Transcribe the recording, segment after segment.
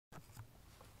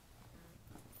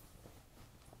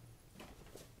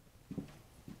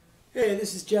Hey,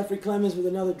 this is Clemens with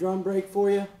another drum break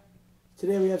for you.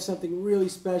 Today we have something really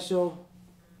special.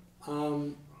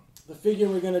 The figure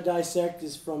we're going to dissect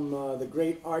is from the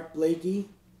great Art Blakey.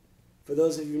 For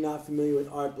those of you not familiar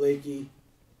with Art Blakey,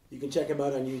 you can check him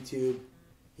out on YouTube.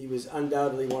 He was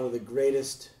undoubtedly one of the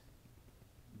greatest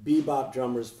bebop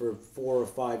drummers for 4 or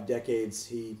 5 decades.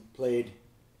 He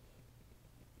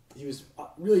was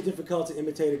really difficult to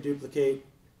imitate or duplicate.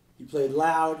 He played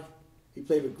loud, he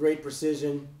played with great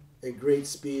precision, and great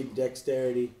speed and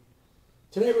dexterity.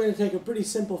 Today we're going to take a pretty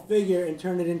simple figure and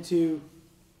turn it into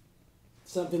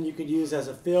something you could use as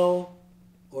a fill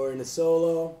or in a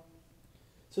solo.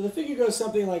 So the figure goes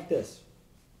something like this.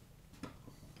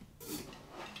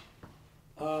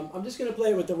 I'm just going to play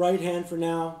it with the right hand for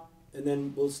now, and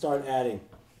then we'll start adding.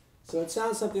 So it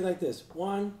sounds something like this.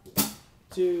 1,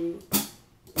 2,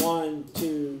 1,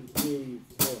 2, 3,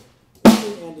 4.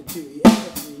 And a 2, the and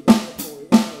a 3, and a 4,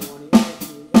 the and a 1, the and a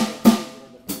 2, the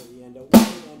and a 3, and a 4, the and a 1,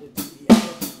 the and a 2, the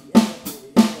and a 3, the and a 4, the and a 1, the and a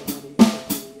 2, the and a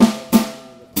 3,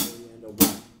 and a 4, the and a 1.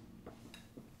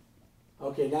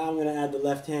 Okay, now I'm going to add the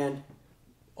left hand.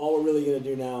 All we're really going to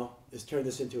do now is turn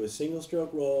this into a single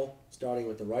stroke roll, starting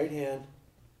with the right hand.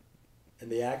 And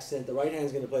the accent, the right hand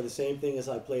is going to play the same thing as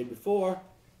I played before.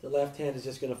 The left hand is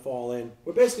just going to fall in.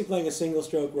 We're basically playing a single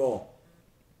stroke roll.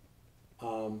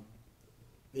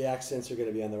 The accents are going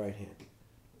to be on the right hand.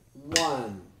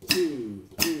 1, 2,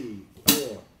 3,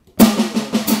 4.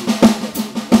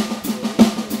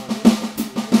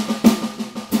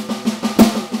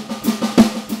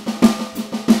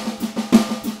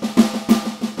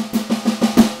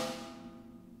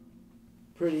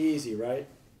 Pretty easy, right?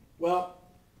 Well,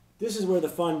 this is where the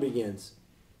fun begins.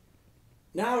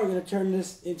 Now we're going to turn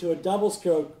this into a double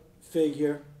stroke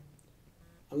figure.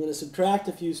 I'm going to subtract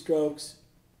a few strokes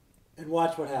and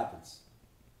watch what happens.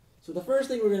 So the first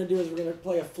thing we're going to do is we're going to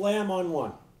play a flam on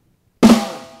 1.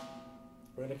 We're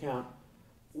going to count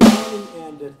 1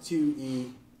 and a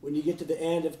 2E. When you get to the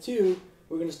and of 2,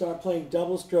 we're going to start playing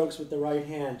double strokes with the right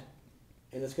hand.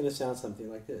 And it's going to sound something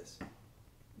like this.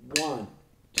 1,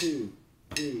 2,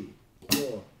 3,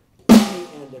 4.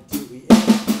 And a 2E.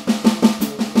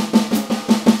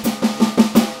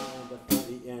 And a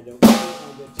 4E. And a 1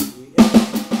 and a 2E.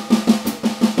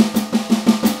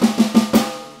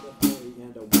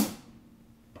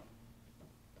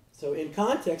 So in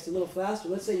context, a little faster,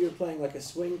 let's say you're playing like a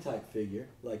swing type figure,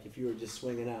 like if you were just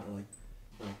swinging out, like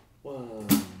 1,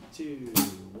 2,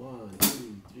 1,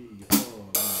 2, 3, 4.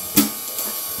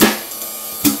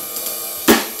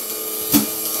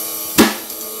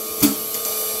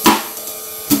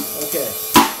 Okay.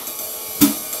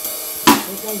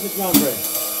 Here comes the drum break.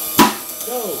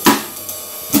 Go.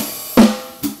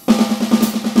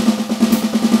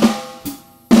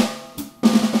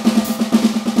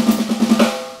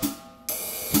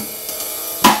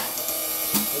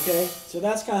 Okay, so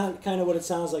that's kind of what it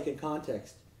sounds like in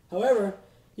context. However,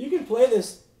 you can play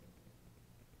this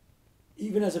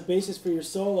even as a basis for your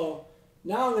solo.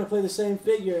 Now I'm going to play the same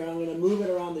figure, and I'm going to move it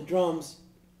around the drums,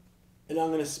 and I'm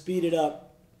going to speed it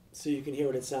up so you can hear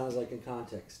what it sounds like in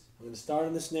context. I'm going to start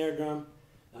on the snare drum,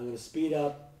 I'm going to speed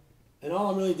up, and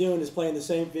all I'm really doing is playing the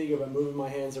same figure but moving my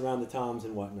hands around the toms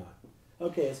and whatnot.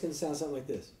 Okay, it's going to sound something like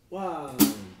this. 1,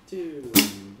 2,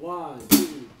 1,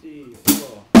 2, 3,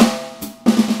 4.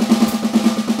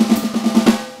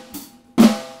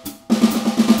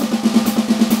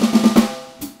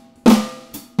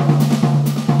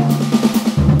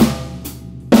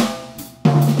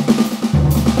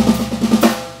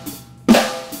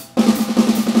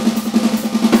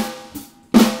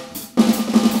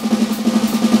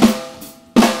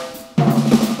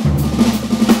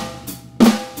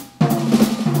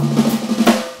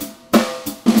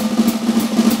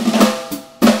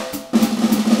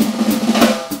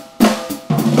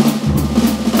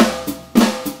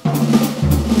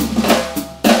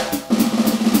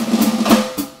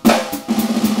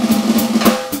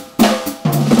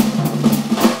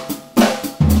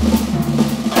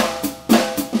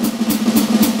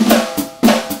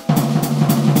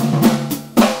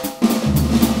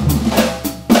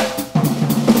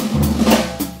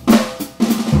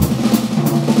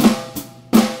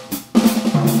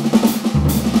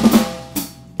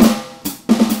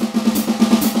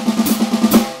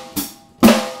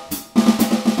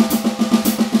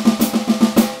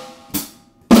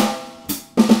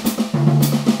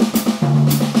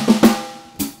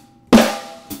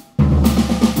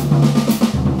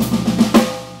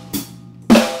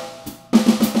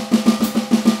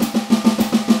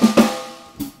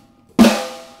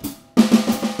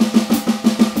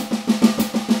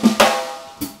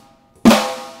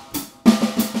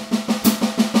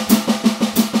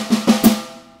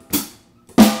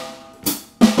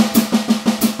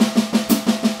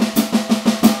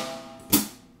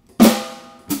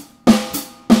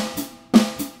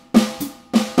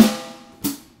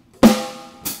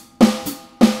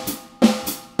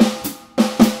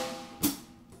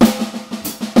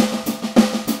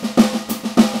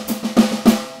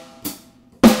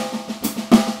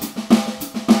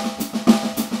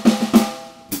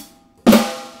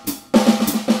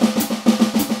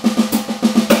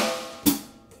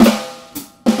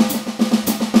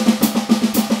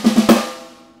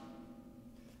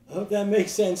 that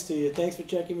makes sense to you. Thanks for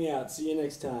checking me out. See you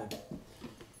next time.